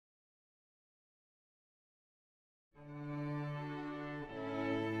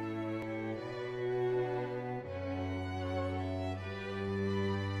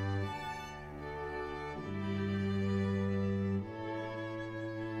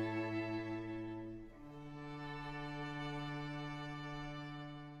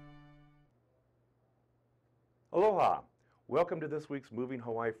Aloha! Welcome to this week's Moving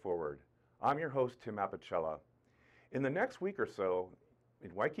Hawaii Forward. I'm your host, Tim Apicella. In the next week or so,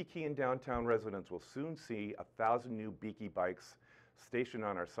 in Waikiki and downtown residents will soon see 1,000 new Biki bikes stationed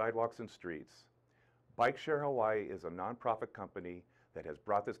on our sidewalks and streets. Bike Share Hawaii is a nonprofit company that has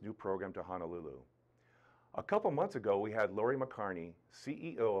brought this new program to Honolulu. A couple months ago, we had Lori McCarney,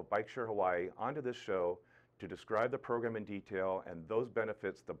 CEO of Bike Share Hawaii, onto this show to describe the program in detail and those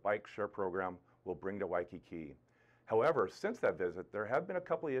benefits the Bike Share program will bring to Waikiki. However, since that visit, there have been a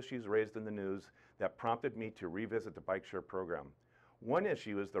couple of issues raised in the news that prompted me to revisit the Bike Share program. One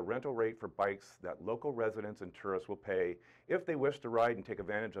issue is the rental rate for bikes that local residents and tourists will pay if they wish to ride and take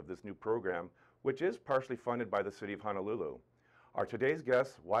advantage of this new program, which is partially funded by the City of Honolulu. Our today's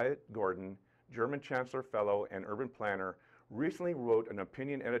guest, Wyatt Gordon, German Chancellor Fellow and urban planner, recently wrote an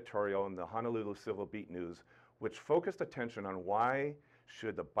opinion editorial in the Honolulu Civil Beat News, which focused attention on why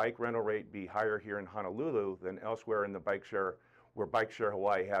should the bike rental rate be higher here in Honolulu than elsewhere in the Bike Share, where Bike Share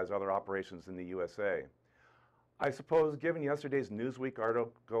Hawaii has other operations in the USA. I suppose given yesterday's Newsweek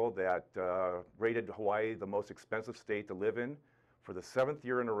article that rated Hawaii the most expensive state to live in for the 7th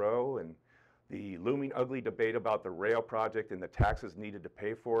year in a row, and the looming ugly debate about the rail project and the taxes needed to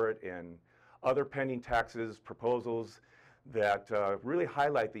pay for it, and other pending taxes proposals that really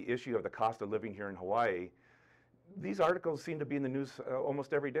highlight the issue of the cost of living here in Hawaii, these articles seem to be in the news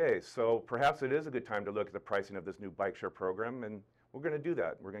almost every day. So perhaps it is a good time to look at the pricing of this new bike share program, and we're going to do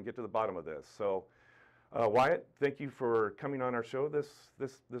that. We're going to get to the bottom of this. So Wyatt, thank you for coming on our show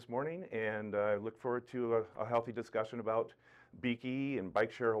this morning, and I look forward to a healthy discussion about Biki and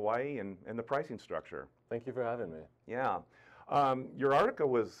Bike Share Hawaii and the pricing structure. Thank you for having me. Yeah. Your article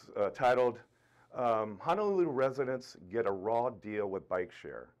was titled, Honolulu Residents Get a Raw Deal with Bike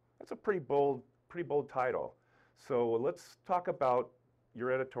Share. That's a pretty bold title. So let's talk about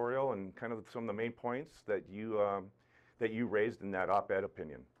your editorial and kind of some of the main points that you raised in that op-ed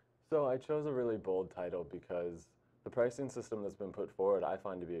opinion. So I chose a really bold title because the pricing system that's been put forward I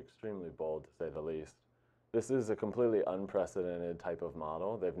find to be extremely bold, to say the least. This is a completely unprecedented type of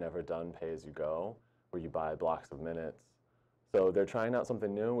model. They've never done pay-as-you-go, where you buy blocks of minutes. So they're trying out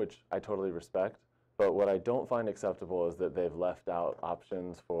something new, which I totally respect. But what I don't find acceptable is that they've left out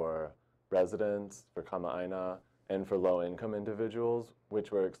options for residents, for Kamanaina, and for low-income individuals,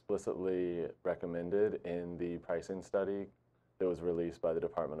 which were explicitly recommended in the pricing study that was released by the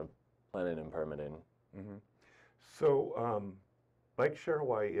Department of Planning and Permitting. Mm-hmm. So Bike Share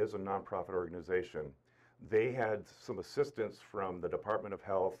Hawaii is a nonprofit organization. They had some assistance from the Department of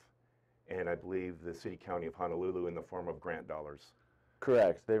Health and I believe the City County of Honolulu in the form of grant dollars.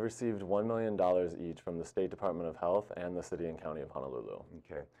 Correct. They received $1 million each from the State Department of Health and the City and County of Honolulu.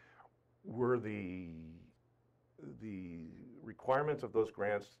 Okay. Were the requirements of those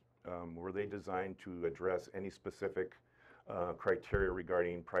grants, were they designed to address any specific criteria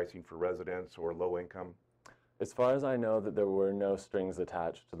regarding pricing for residents or low income? As far as I know, that there were no strings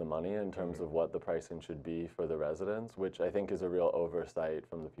attached to the money in terms of what the pricing should be for the residents, which I think is a real oversight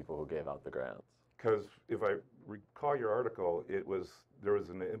from the people who gave out the grants. Because if I recall your article,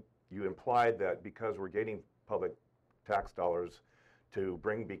 you implied that because we're getting public tax dollars to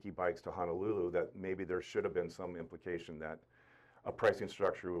bring Biki bikes to Honolulu, that maybe there should have been some implication that a pricing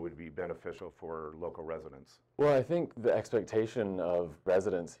structure would be beneficial for local residents. Well, I think the expectation of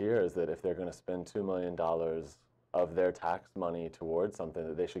residents here is that if they're going to spend $2 million of their tax money towards something,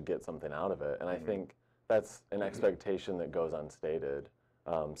 that they should get something out of it. And I think that's an expectation that goes unstated.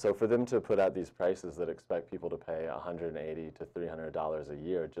 So for them to put out these prices that expect people to pay $180 to $300 a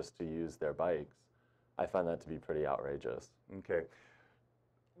year just to use their bikes, I find that to be pretty outrageous. Okay.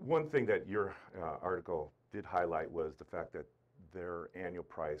 One thing that your article did highlight was the fact that their annual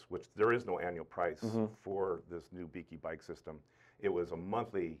price, which there is no annual price for this new Biki bike system, it was a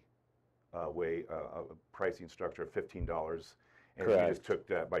monthly pricing structure of $15, and Correct. you just took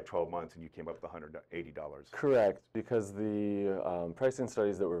that by 12 months and you came up with $180. Correct, because the pricing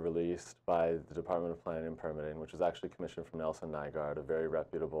studies that were released by the Department of Planning and Permitting, which was actually commissioned from Nelson Nygaard, a very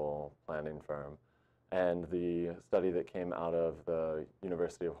reputable planning firm, and the study that came out of the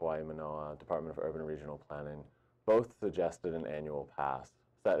University of Hawaii Manoa Department of Urban and Regional Planning, both suggested an annual pass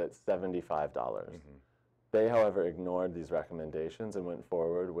set at $75. They, however, ignored these recommendations and went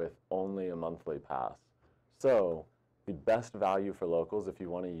forward with only a monthly pass. So the best value for locals, if you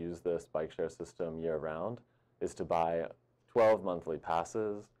want to use this bike share system year-round, is to buy 12 monthly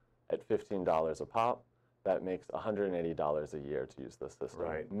passes at $15 a pop. That makes $180 a year to use this system.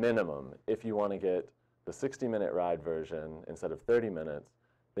 Right. Minimum. If you want to get the 60-minute ride version instead of 30 minutes,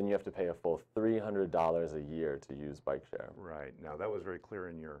 then you have to pay a full $300 a year to use bike share. Right. Now, that was very clear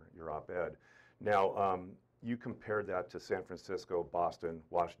in your op-ed. Now, you compared that to San Francisco, Boston,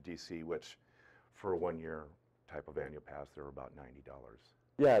 Washington, D.C., which for a 1-year type of annual pass, they're about $90.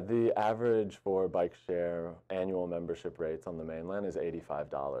 Yeah, the average for bike share annual membership rates on the mainland is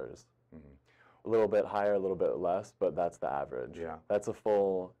 $85. A little bit higher, a little bit less, but that's the average. Yeah. That's a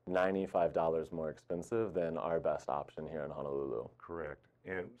full $95 more expensive than our best option here in Honolulu. Correct.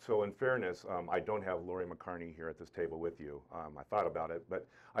 And so in fairness, I don't have Lori McCartney here at this table with you. I thought about it, but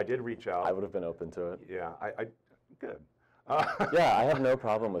I did reach out. I would have been open to it. Yeah, good. Yeah, I have no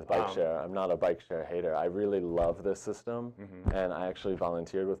problem with bike share. I'm not a bike share hater. I really love this system, and I actually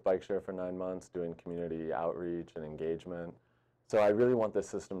volunteered with bike share for 9 months doing community outreach and engagement. So I really want this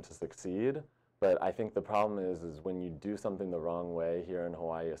system to succeed, but I think the problem is when you do something the wrong way here in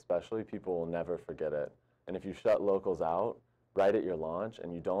Hawaii especially, people will never forget it. And if you shut locals out right at your launch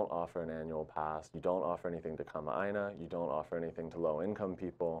and you don't offer an annual pass, you don't offer anything to Kamanaina, you don't offer anything to low-income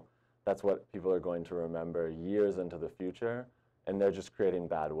people, that's what people are going to remember years into the future, and they're just creating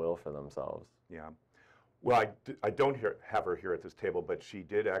bad will for themselves. Yeah. Well, I don't have her here at this table, but she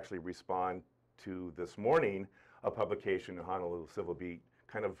did actually respond to this morning a publication in Honolulu Civil Beat,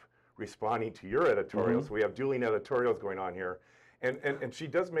 kind of responding to your editorial. So we have dueling editorials going on here. And she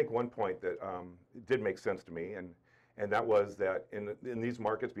does make one point that did make sense to me, and that was that in these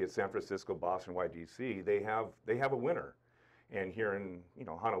markets, be it San Francisco, Boston, DC, they have a winner. And here in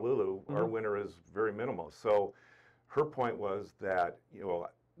Honolulu, our winner is very minimal. So her point was that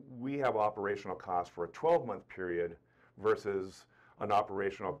we have operational costs for a 12-month period versus an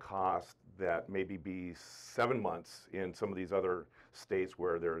operational cost that maybe be 7 months in some of these other states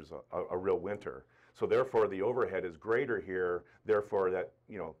where there's a real winter. So therefore, the overhead is greater here. Therefore, that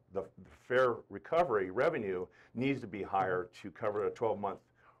the fare recovery revenue needs to be higher to cover a 12-month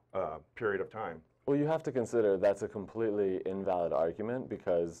period of time. Well, you have to consider that's a completely invalid argument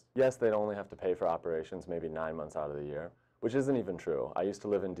because, yes, they'd only have to pay for operations maybe 9 months out of the year, which isn't even true. I used to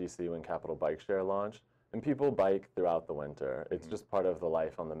live in D.C. when Capital Bike Share launched, and people bike throughout the winter. It's just part of the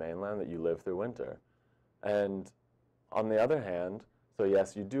life on the mainland that you live through winter. And on the other hand, so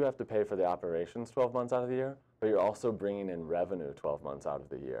yes, you do have to pay for the operations 12 months out of the year, but you're also bringing in revenue 12 months out of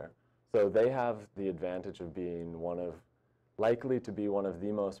the year. So they have the advantage of being likely to be one of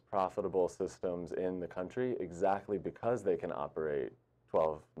the most profitable systems in the country exactly because they can operate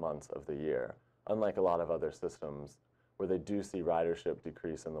 12 months of the year, unlike a lot of other systems where they do see ridership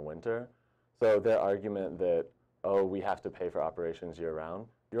decrease in the winter. So their argument that, oh, we have to pay for operations year-round,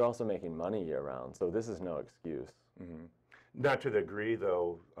 you're also making money year-round, so this is no excuse. Not to the degree,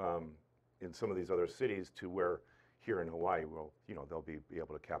 though, in some of these other cities to where here in Hawaii, they'll be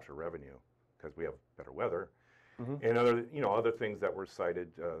able to capture revenue because we have better weather. And other things that were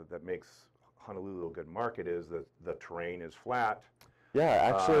cited that makes Honolulu a good market is that the terrain is flat.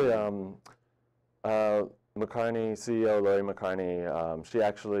 Yeah, actually, McCartney, CEO Lori McCartney, she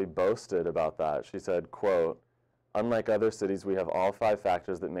actually boasted about that. She said, quote, "Unlike other cities, we have all 5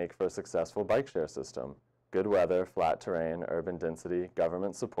 factors that make for a successful bike share system: good weather, flat terrain, urban density,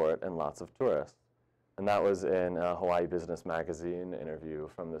 government support, and lots of tourists." And that was in a Hawaii Business Magazine interview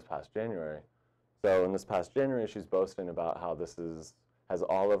from this past January. So in this past January, she's boasting about how this has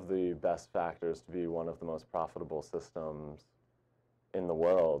all of the best factors to be one of the most profitable systems in the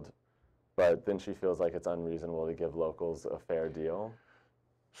world. But then she feels like it's unreasonable to give locals a fair deal.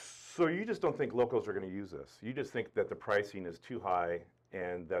 So you just don't think locals are going to use this? You just think that the pricing is too high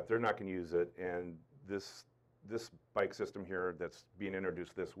and that they're not going to use it, and this bike system here that's being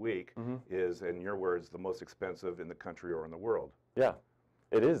introduced this week is, in your words, the most expensive in the country or in the world? Yeah,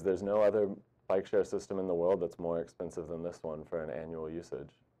 it is. There's no other bike share system in the world that's more expensive than this one for an annual usage.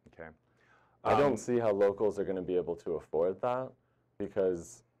 Okay. I don't see how locals are going to be able to afford that,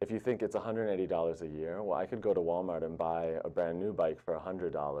 because if you think it's $180 a year, well, I could go to Walmart and buy a brand new bike for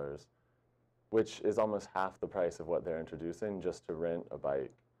 $100, which is almost half the price of what they're introducing just to rent a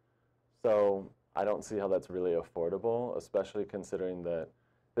bike. So I don't see how that's really affordable, especially considering that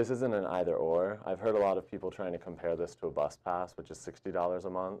this isn't an either or. I've heard a lot of people trying to compare this to a bus pass, which is $60 a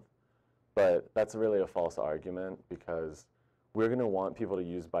month. But that's really a false argument, because we're going to want people to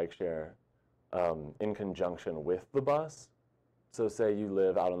use bike share in conjunction with the bus. So say you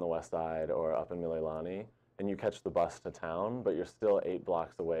live out on the west side or up in Mililani, and you catch the bus to town, but you're still 8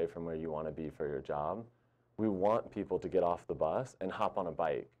 blocks away from where you want to be for your job. We want people to get off the bus and hop on a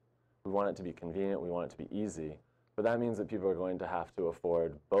bike. We want it to be convenient, we want it to be easy. But that means that people are going to have to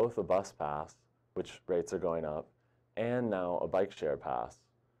afford both a bus pass, which rates are going up, and now a bike share pass.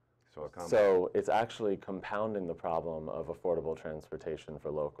 So it's actually compounding the problem of affordable transportation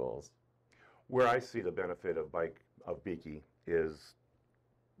for locals. Where I see the benefit of Biki is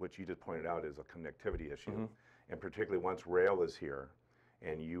what you just pointed out is a connectivity issue. And particularly once rail is here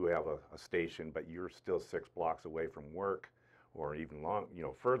and you have a station, but you're still 6 blocks away from work or even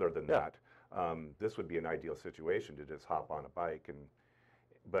further than that, this would be an ideal situation to just hop on a bike.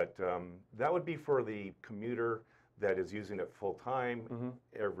 But that would be for the commuter that is using it full time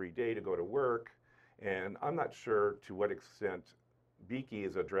every day to go to work. And I'm not sure to what extent Biki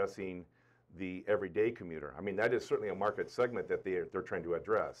is addressing the everyday commuter. I mean, that is certainly a market segment that they're trying to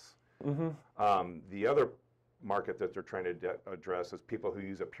address. The other market that they're trying to address is people who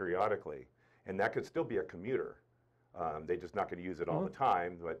use it periodically, and that could still be a commuter. They're just not going to use it all the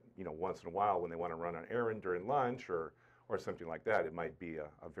time, but once in a while when they want to run an errand during lunch or something like that, it might be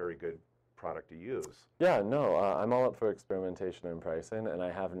a very good product to use. Yeah, no, I'm all up for experimentation and pricing, and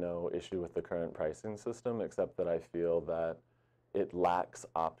I have no issue with the current pricing system, except that I feel that it lacks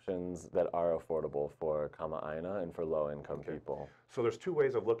options that are affordable for Kamanaina and for low-income people. So there's 2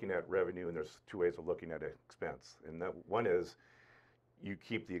 ways of looking at revenue, and there's 2 ways of looking at expense. And that one is you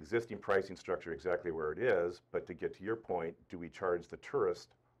keep the existing pricing structure exactly where it is, but to get to your point, do we charge the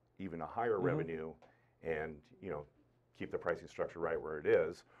tourist even a higher revenue and keep the pricing structure right where it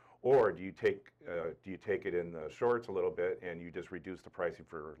is? Or do you take it in the shorts a little bit and you just reduce the pricing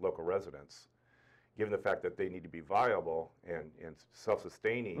for local residents? Given the fact that they need to be viable and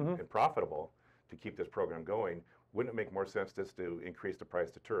self-sustaining and profitable to keep this program going, wouldn't it make more sense just to increase the price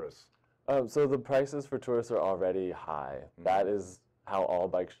to tourists? So the prices for tourists are already high. That is how all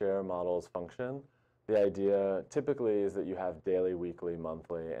bike share models function. The idea typically is that you have daily, weekly,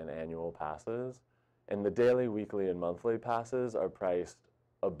 monthly, and annual passes. And the daily, weekly, and monthly passes are priced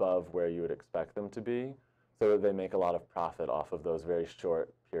above where you would expect them to be, so that they make a lot of profit off of those very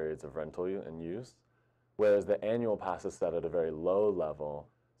short periods of rental and use. Whereas the annual pass is set at a very low level,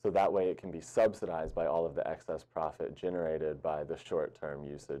 so that way it can be subsidized by all of the excess profit generated by the short-term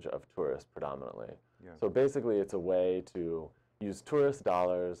usage of tourists predominantly. So basically it's a way to use tourist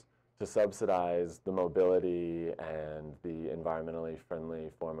dollars to subsidize the mobility and the environmentally friendly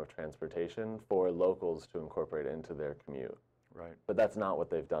form of transportation for locals to incorporate into their commute. Right. But that's not what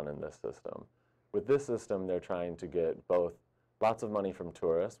they've done in this system. With this system, they're trying to get both lots of money from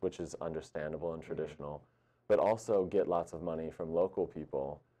tourists, which is understandable and traditional, but also get lots of money from local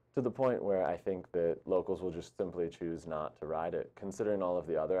people, to the point where I think that locals will just simply choose not to ride it, considering all of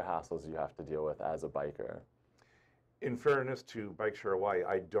the other hassles you have to deal with as a biker. In fairness to Bike Share Hawaii,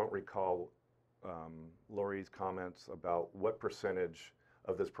 I don't recall Lori's comments about what percentage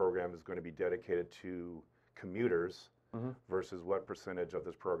of this program is going to be dedicated to commuters versus what percentage of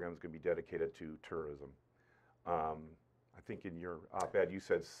this program is going to be dedicated to tourism. I think in your op-ed you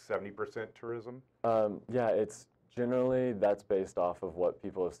said 70% tourism? Yeah, it's generally, that's based off of what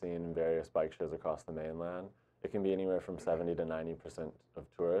people have seen in various bike shares across the mainland. It can be anywhere from 70 to 90% of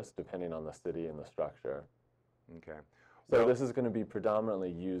tourists, depending on the city and the structure. Okay. So well, this is going to be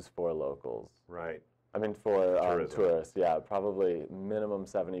predominantly used for locals. Right. I mean, for tourists, yeah, probably minimum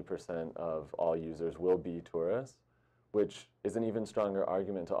 70% of all users will be tourists, which is an even stronger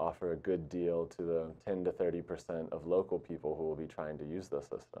argument to offer a good deal to the 10 to 30% of local people who will be trying to use the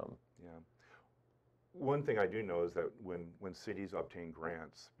system. Yeah. One thing I do know is that when cities obtain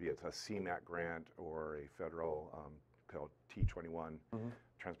grants, be it a CMAQ grant or a federal called T21,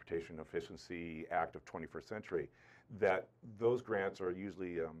 Transportation Efficiency Act of 21st Century, that those grants are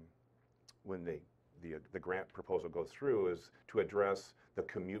usually, when the grant proposal goes through, is to address the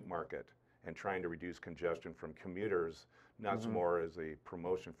commute market and trying to reduce congestion from commuters, not so more as a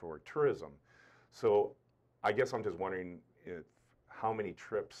promotion for tourism. So I guess I'm just wondering how many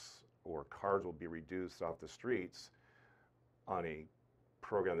trips or cars will be reduced off the streets on a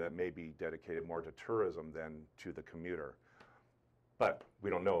program that may be dedicated more to tourism than to the commuter. But we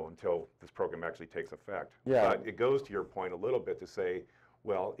don't know until this program actually takes effect. Yeah. But it goes to your point a little bit to say,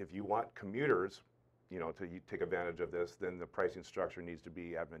 well, if you want commuters, to take advantage of this, then the pricing structure needs to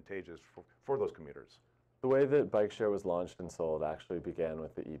be advantageous for those commuters. The way that bike share was launched and sold actually began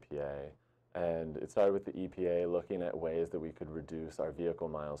with the EPA. And it started with the EPA looking at ways that we could reduce our vehicle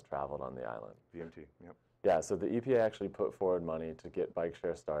miles traveled on the island. VMT, yep. Yeah, so the EPA actually put forward money to get bike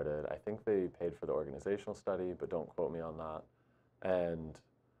share started. I think they paid for the organizational study, but don't quote me on that. And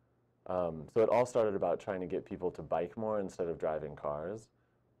so it all started about trying to get people to bike more instead of driving cars.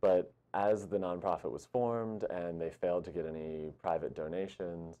 But as the nonprofit was formed and they failed to get any private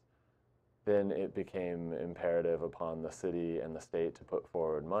donations, then it became imperative upon the city and the state to put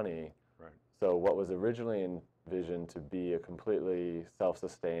forward money. Right. So what was originally envisioned to be a completely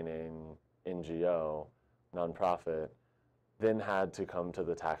self-sustaining NGO, nonprofit, then had to come to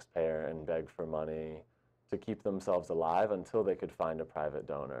the taxpayer and beg for money to keep themselves alive until they could find a private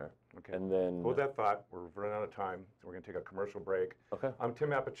donor. Okay. And then Hold that thought. We're running out of time. So we're going to take a commercial break. Okay. I'm Tim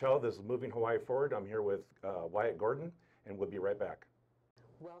Apicella. This is Moving Hawaii Forward. I'm here with Wyatt Gordon, and we'll be right back.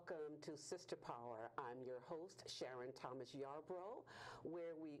 Welcome to Sister Power. I'm your host, Sharon Thomas Yarbrough,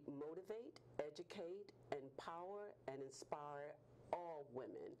 where we motivate, educate, empower, and inspire all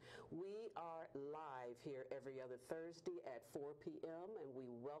women. We are live here every other Thursday at 4 p.m. and we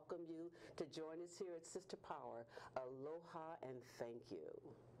welcome you to join us here at Sister Power. Aloha and thank you.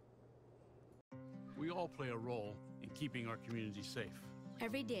 We all play a role in keeping our community safe.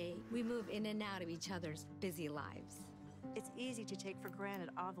 Every day, we move in and out of each other's busy lives. It's easy to take for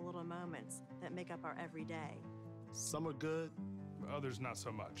granted all the little moments that make up our everyday. Some are good, others not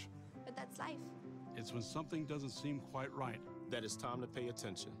so much. But that's life. It's when something doesn't seem quite right that it's time to pay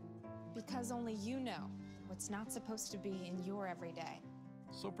attention. Because only you know what's not supposed to be in your everyday.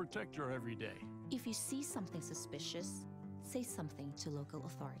 So protect your everyday. If you see something suspicious, say something to local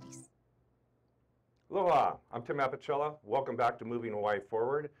authorities. Aloha, I'm Tim Apicella. Welcome back to Moving Hawaii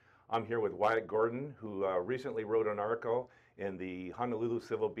Forward. I'm here with Wyatt Gordon, who recently wrote an article in the Honolulu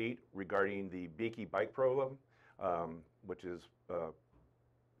Civil Beat regarding the Biki bike program, which is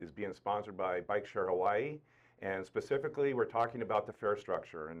being sponsored by Bike Share Hawaii. And specifically, we're talking about the fare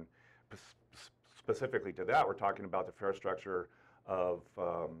structure. And specifically to that, we're talking about the fare structure of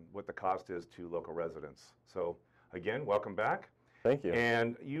what the cost is to local residents. So again, welcome back. Thank you.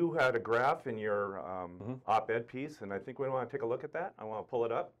 And you had a graph in your op-ed piece, and I think we want to take a look at that. I want to pull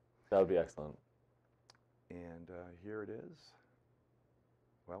it up. That would be excellent. And here it is.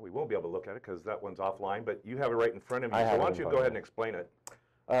 Well, we won't be able to look at it because that one's offline, but you have it right in front of me. So why don't you go ahead and explain it?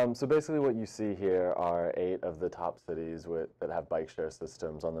 So basically what you see here are 8 of the top cities that have bike share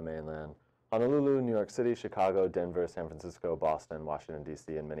systems on the mainland. Honolulu, New York City, Chicago, Denver, San Francisco, Boston, Washington,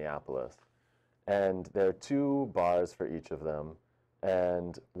 D.C., and Minneapolis. And there are 2 bars for each of them.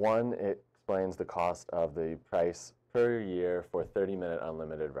 And one, it explains the cost of the price per year for 30-minute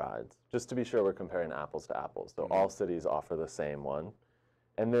unlimited rides, just to be sure we're comparing apples to apples. So all cities offer the same one.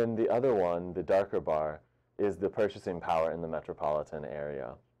 And then the other one, the darker bar, is the purchasing power in the metropolitan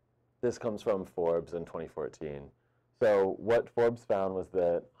area. This comes from Forbes in 2014. So what Forbes found was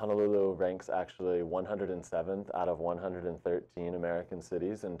that Honolulu ranks actually 107th out of 113 American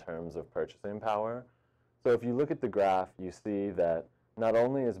cities in terms of purchasing power. So if you look at the graph, you see that not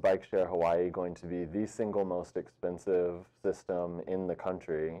only is Bike Share Hawaii going to be the single most expensive system in the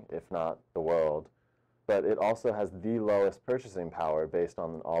country, if not the world, but it also has the lowest purchasing power based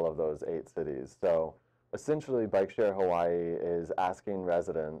on all of those 8 cities. So essentially, Bike Share Hawaii is asking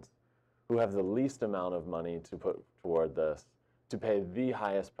residents who have the least amount of money to put toward this to pay the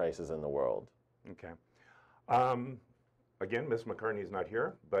highest prices in the world. Okay. Again, Ms. McCartney is not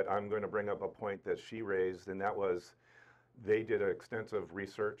here, but I'm going to bring up a point that she raised, and that was they did extensive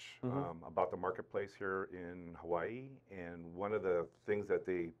research about the marketplace here in Hawaii, and one of the things that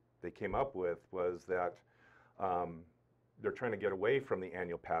they came up with was that they're trying to get away from the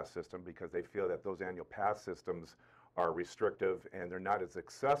annual pass system because they feel that those annual pass systems are restrictive and they're not as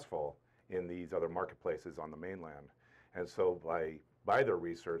successful in these other marketplaces on the mainland. And so by their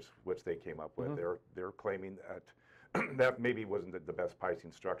research, which they came up with, they're claiming that that maybe wasn't the best pricing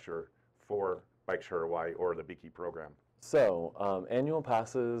structure for Bike Share Hawaii or the Biki program. So annual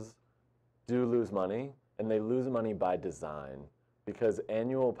passes do lose money, and they lose money by design because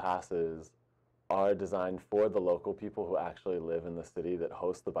annual passes are designed for the local people who actually live in the city that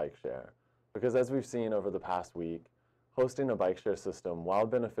host the bike share. Because as we've seen over the past week, hosting a bike share system, while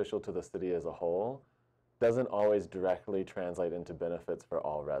beneficial to the city as a whole, doesn't always directly translate into benefits for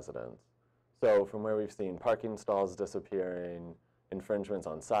all residents. So from where we've seen parking stalls disappearing, infringements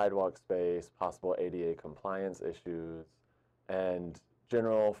on sidewalk space, possible ADA compliance issues, and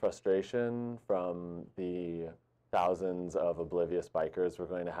general frustration from the thousands of oblivious bikers we're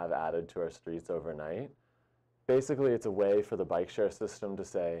going to have added to our streets overnight. Basically, it's a way for the bike share system to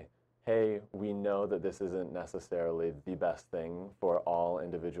say, hey, we know that this isn't necessarily the best thing for all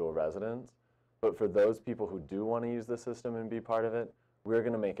individual residents, but for those people who do want to use the system and be part of it, we're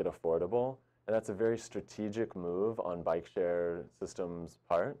going to make it affordable. And that's a very strategic move on bike share systems'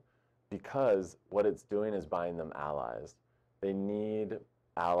 part because what it's doing is buying them allies. They need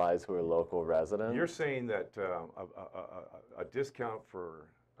allies who are local residents. You're saying that a discount for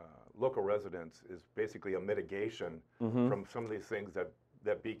local residents is basically a mitigation from some of these things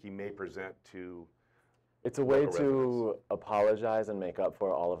that Biki may present to It's a way to apologize and make up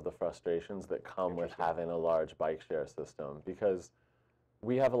for all of the frustrations that come with having a large bike share system because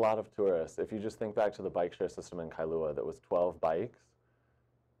we have a lot of tourists. If you just think back to the bike share system in Kailua that was 12 bikes,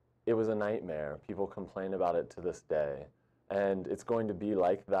 it was a nightmare. People complain about it to this day. And it's going to be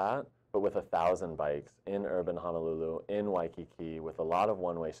like that, but with 1,000 bikes in urban Honolulu, in Waikiki, with a lot of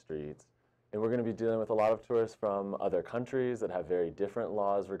one-way streets. And we're going to be dealing with a lot of tourists from other countries that have very different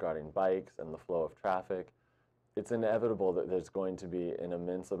laws regarding bikes and the flow of traffic. It's inevitable that there's going to be an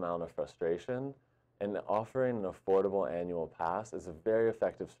immense amount of frustration, and offering an affordable annual pass is a very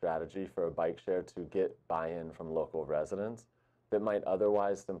effective strategy for a bike share to get buy-in from local residents that might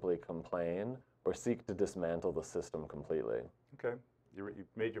otherwise simply complain or seek to dismantle the system completely. Okay, you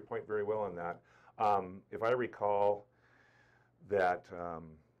made your point very well on that. If I recall that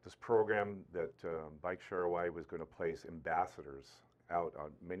this program that Bike Share Hawaii was going to place ambassadors out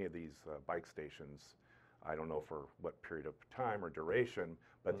on many of these bike stations. I don't know for what period of time or duration,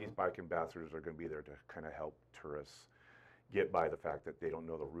 but these bike ambassadors are going to be there to kind of help tourists get by the fact that they don't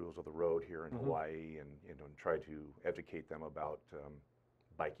know the rules of the road here in Hawaii, and try to educate them about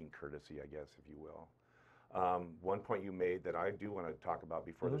biking courtesy, I guess, if you will. One point you made that I do want to talk about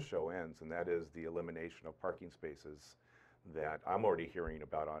before the show ends, and that is the elimination of parking spaces that I'm already hearing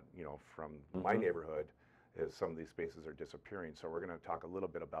about on, from my neighborhood, is some of these spaces are disappearing. So we're going to talk a little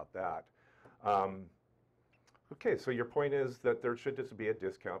bit about that. Okay, so your point is that there should just be a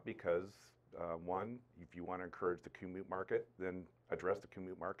discount because, one, if you want to encourage the commute market, then address the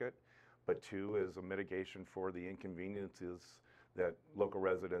commute market. But two is a mitigation for the inconveniences that local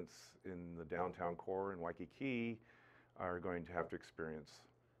residents in the downtown core in Waikiki are going to have to experience.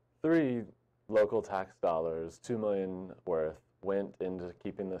 3 local tax dollars, $2 million worth, went into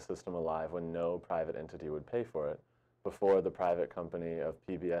keeping the system alive when no private entity would pay for it before the private company of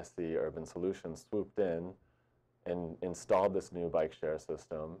PBSC Urban Solutions swooped in and installed this new bike share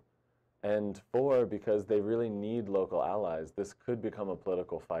system. And 4, because they really need local allies, this could become a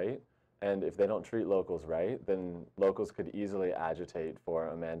political fight. And if they don't treat locals right, then locals could easily agitate for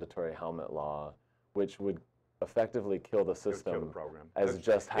a mandatory helmet law, which would effectively kill the system, kill the program. as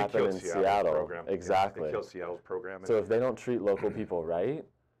just happened in Seattle. Program. Exactly. It killed Seattle's program. So if they don't treat local people right,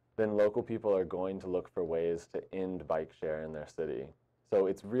 then local people are going to look for ways to end bike share in their city. So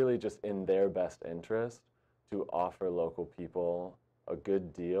it's really just in their best interest to offer local people a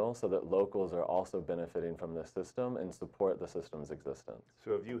good deal so that locals are also benefiting from the system and support the system's existence.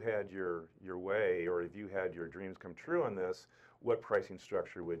 So if you had your way, or if you had your dreams come true on this, what pricing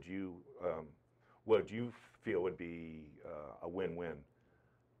structure would you feel would be a win-win?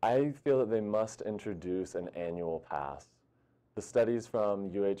 I feel that they must introduce an annual pass. The studies from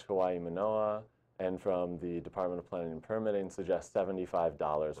UH Hawaii Manoa and from the Department of Planning and Permitting suggest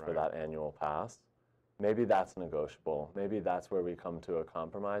 $75 for that annual pass. Maybe that's negotiable. Maybe that's where we come to a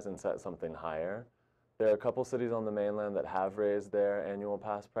compromise and set something higher. There are a couple cities on the mainland that have raised their annual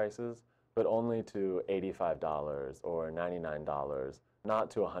pass prices, but only to $85 or $99, not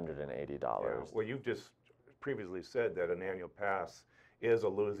to $180. Yeah. Well, you've just previously said that an annual pass is a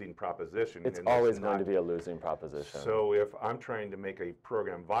losing proposition. It's always going to be a losing proposition. So if I'm trying to make a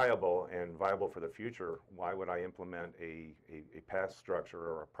program viable and viable for the future, why would I implement a pass structure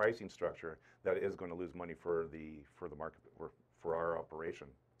or a pricing structure that is going to lose money for the market or for our operation?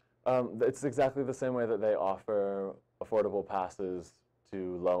 It's exactly the same way that they offer affordable passes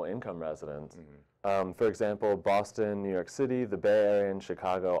to low-income residents. For example, Boston, New York City, the Bay Area, and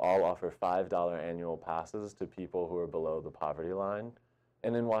Chicago all offer $5 annual passes to people who are below the poverty line.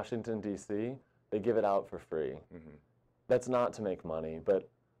 And in Washington, D.C., they give it out for free. That's not to make money, but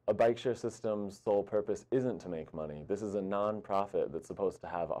a bike share system's sole purpose isn't to make money. This is a nonprofit that's supposed to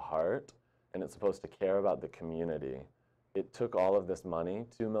have a heart, and it's supposed to care about the community. It took all of this money,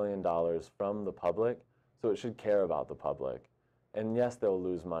 $2 million from the public, so it should care about the public. And yes, they'll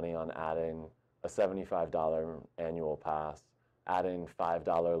lose money on adding a $75 annual pass, adding $5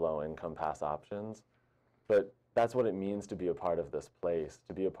 low-income pass options, but that's what it means to be a part of this place,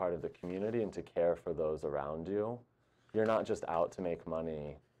 to be a part of the community and to care for those around you. You're not just out to make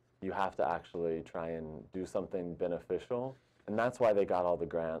money. You have to actually try and do something beneficial, and that's why they got all the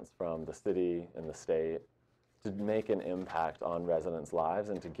grants from the city and the state, to make an impact on residents' lives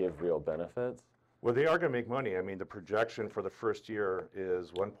and to give real benefits. Well, they are going to make money. I mean, the projection for the first year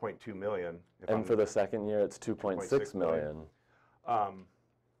is $1.2 million. And for the second year, it's $2.6 million.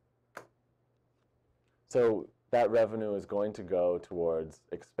 So that revenue is going to go towards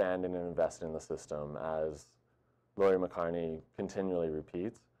expanding and investing in the system, as Lori McCarney continually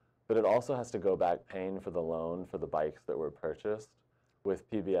repeats. But it also has to go back paying for the loan for the bikes that were purchased with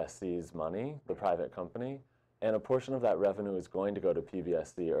PBSC's money, the private company. And a portion of that revenue is going to go to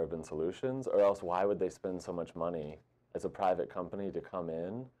PBSC Urban Solutions, or else why would they spend so much money as a private company to come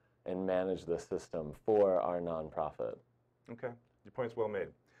in and manage the system for our nonprofit? Okay, your point's well made.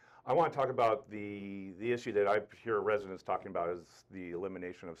 I want to talk about the issue that I hear residents talking about is the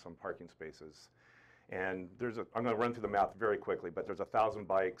elimination of some parking spaces. And I'm going to run through the math very quickly, but there's 1,000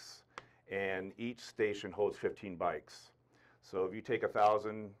 bikes, and each station holds 15 bikes. So if you take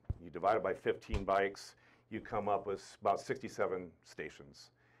 1,000, you divide it by 15 bikes, you come up with about 67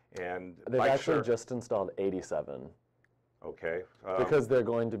 stations. And they've actually just installed 87. Okay. Because there are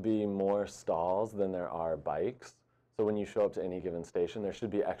going to be more stalls than there are bikes. So when you show up to any given station, there should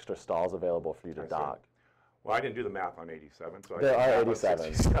be extra stalls available for you to dock. Well, I didn't do the math on 87, so there I are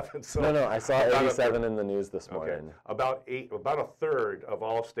 87. 67, so no, I saw 87 in the news this morning. Okay. About a third of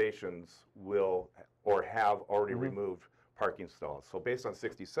all stations will or have already removed parking stalls. So based on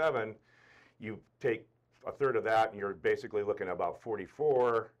 67, you take a third of that, and you're basically looking at about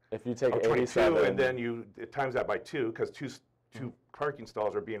 44. If you take 22, 87, and then you times that by 2, because two parking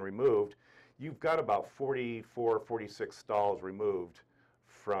stalls are being removed, you've got about 44, 46 stalls removed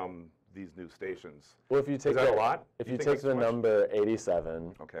from these new stations. Well, if you take is that a lot? If you take the number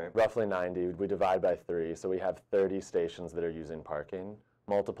 87, roughly 90, we divide by 3, so we have 30 stations that are using parking.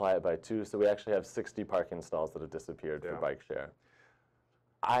 Multiply it by 2, so we actually have 60 parking stalls that have disappeared for bike share.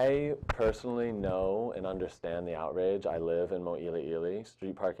 I personally know and understand the outrage. I live in Mo'ili'ili.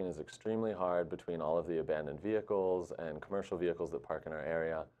 Street parking is extremely hard between all of the abandoned vehicles and commercial vehicles that park in our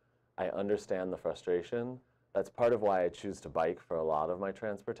area. I understand the frustration. That's part of why I choose to bike for a lot of my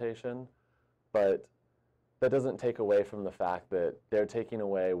transportation. But that doesn't take away from the fact that they're taking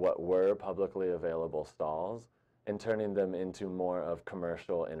away what were publicly available stalls and turning them into more of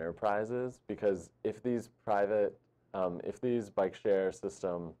commercial enterprises. Because if these bike share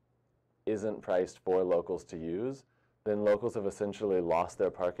system isn't priced for locals to use, then locals have essentially lost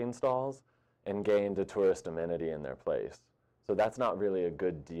their parking stalls and gained a tourist amenity in their place. So that's not really a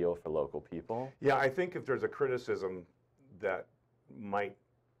good deal for local people. Yeah, I think if there's a criticism that might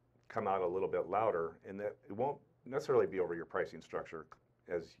come out a little bit louder, and that it won't necessarily be over your pricing structure,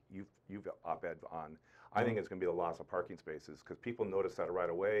 as you've op-ed on. I think it's going to be the loss of parking spaces, because people notice that right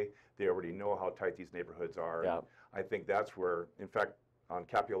away. They already know how tight these neighborhoods are. Yeah. I think that's where, in fact, on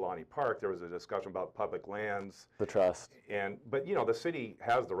Kapiolani Park, there was a discussion about public lands. The trust. But you know, the city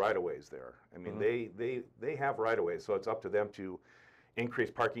has the right-of-ways there. I mean, they have right-of-ways, so it's up to them to increase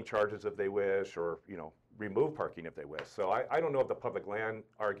parking charges if they wish, or remove parking if they wish. So I don't know if the public land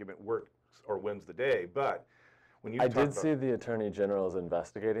argument works or wins the day, but when you I did see the Attorney General is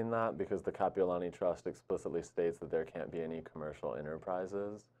investigating that, because the Kapiolani Trust explicitly states that there can't be any commercial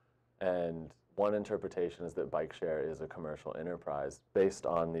enterprises. And one interpretation is that bike share is a commercial enterprise based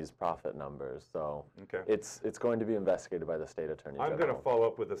on these profit numbers. So it's going to be investigated by the state Attorney General. I'm going to follow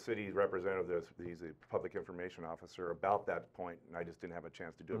up with the city representative, he's a public information officer, about that point, and I just didn't have a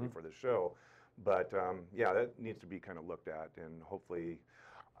chance to do it before the show. But yeah, that needs to be kind of looked at, and hopefully,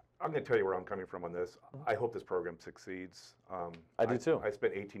 I'm going to tell you where I'm coming from on this. I hope this program succeeds. I do too. I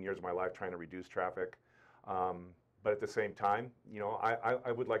spent 18 years of my life trying to reduce traffic. But at the same time,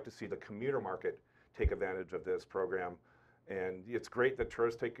 I would like to see the commuter market take advantage of this program. And it's great that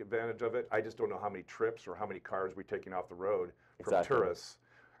tourists take advantage of it. I just don't know how many trips or how many cars we're taking off the road from tourists.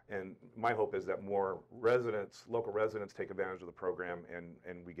 And my hope is that more residents, local residents, take advantage of the program,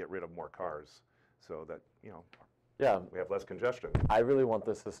 and we get rid of more cars, so that we have less congestion. I really want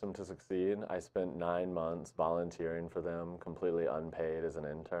this system to succeed. I spent 9 months volunteering for them, completely unpaid as an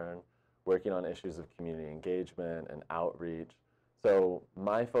intern, working on issues of community engagement and outreach. So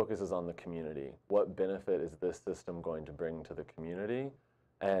my focus is on the community. What benefit is this system going to bring to the community?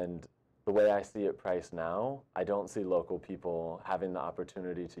 And the way I see it priced now, I don't see local people having the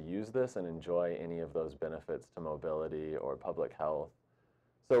opportunity to use this and enjoy any of those benefits to mobility or public health.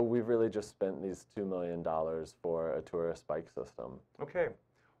 So we've really just spent these $2 million for a tourist bike system. Okay.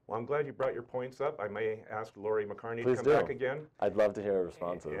 Well, I'm glad you brought your points up. I may ask Lori McCarney Please to come do. back again. I'd love to hear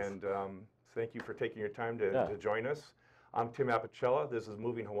responses. And thank you for taking your time to join us. I'm Tim Apicella. This is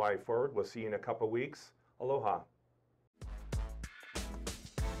Moving Hawaii Forward. We'll see you in a couple weeks. Aloha.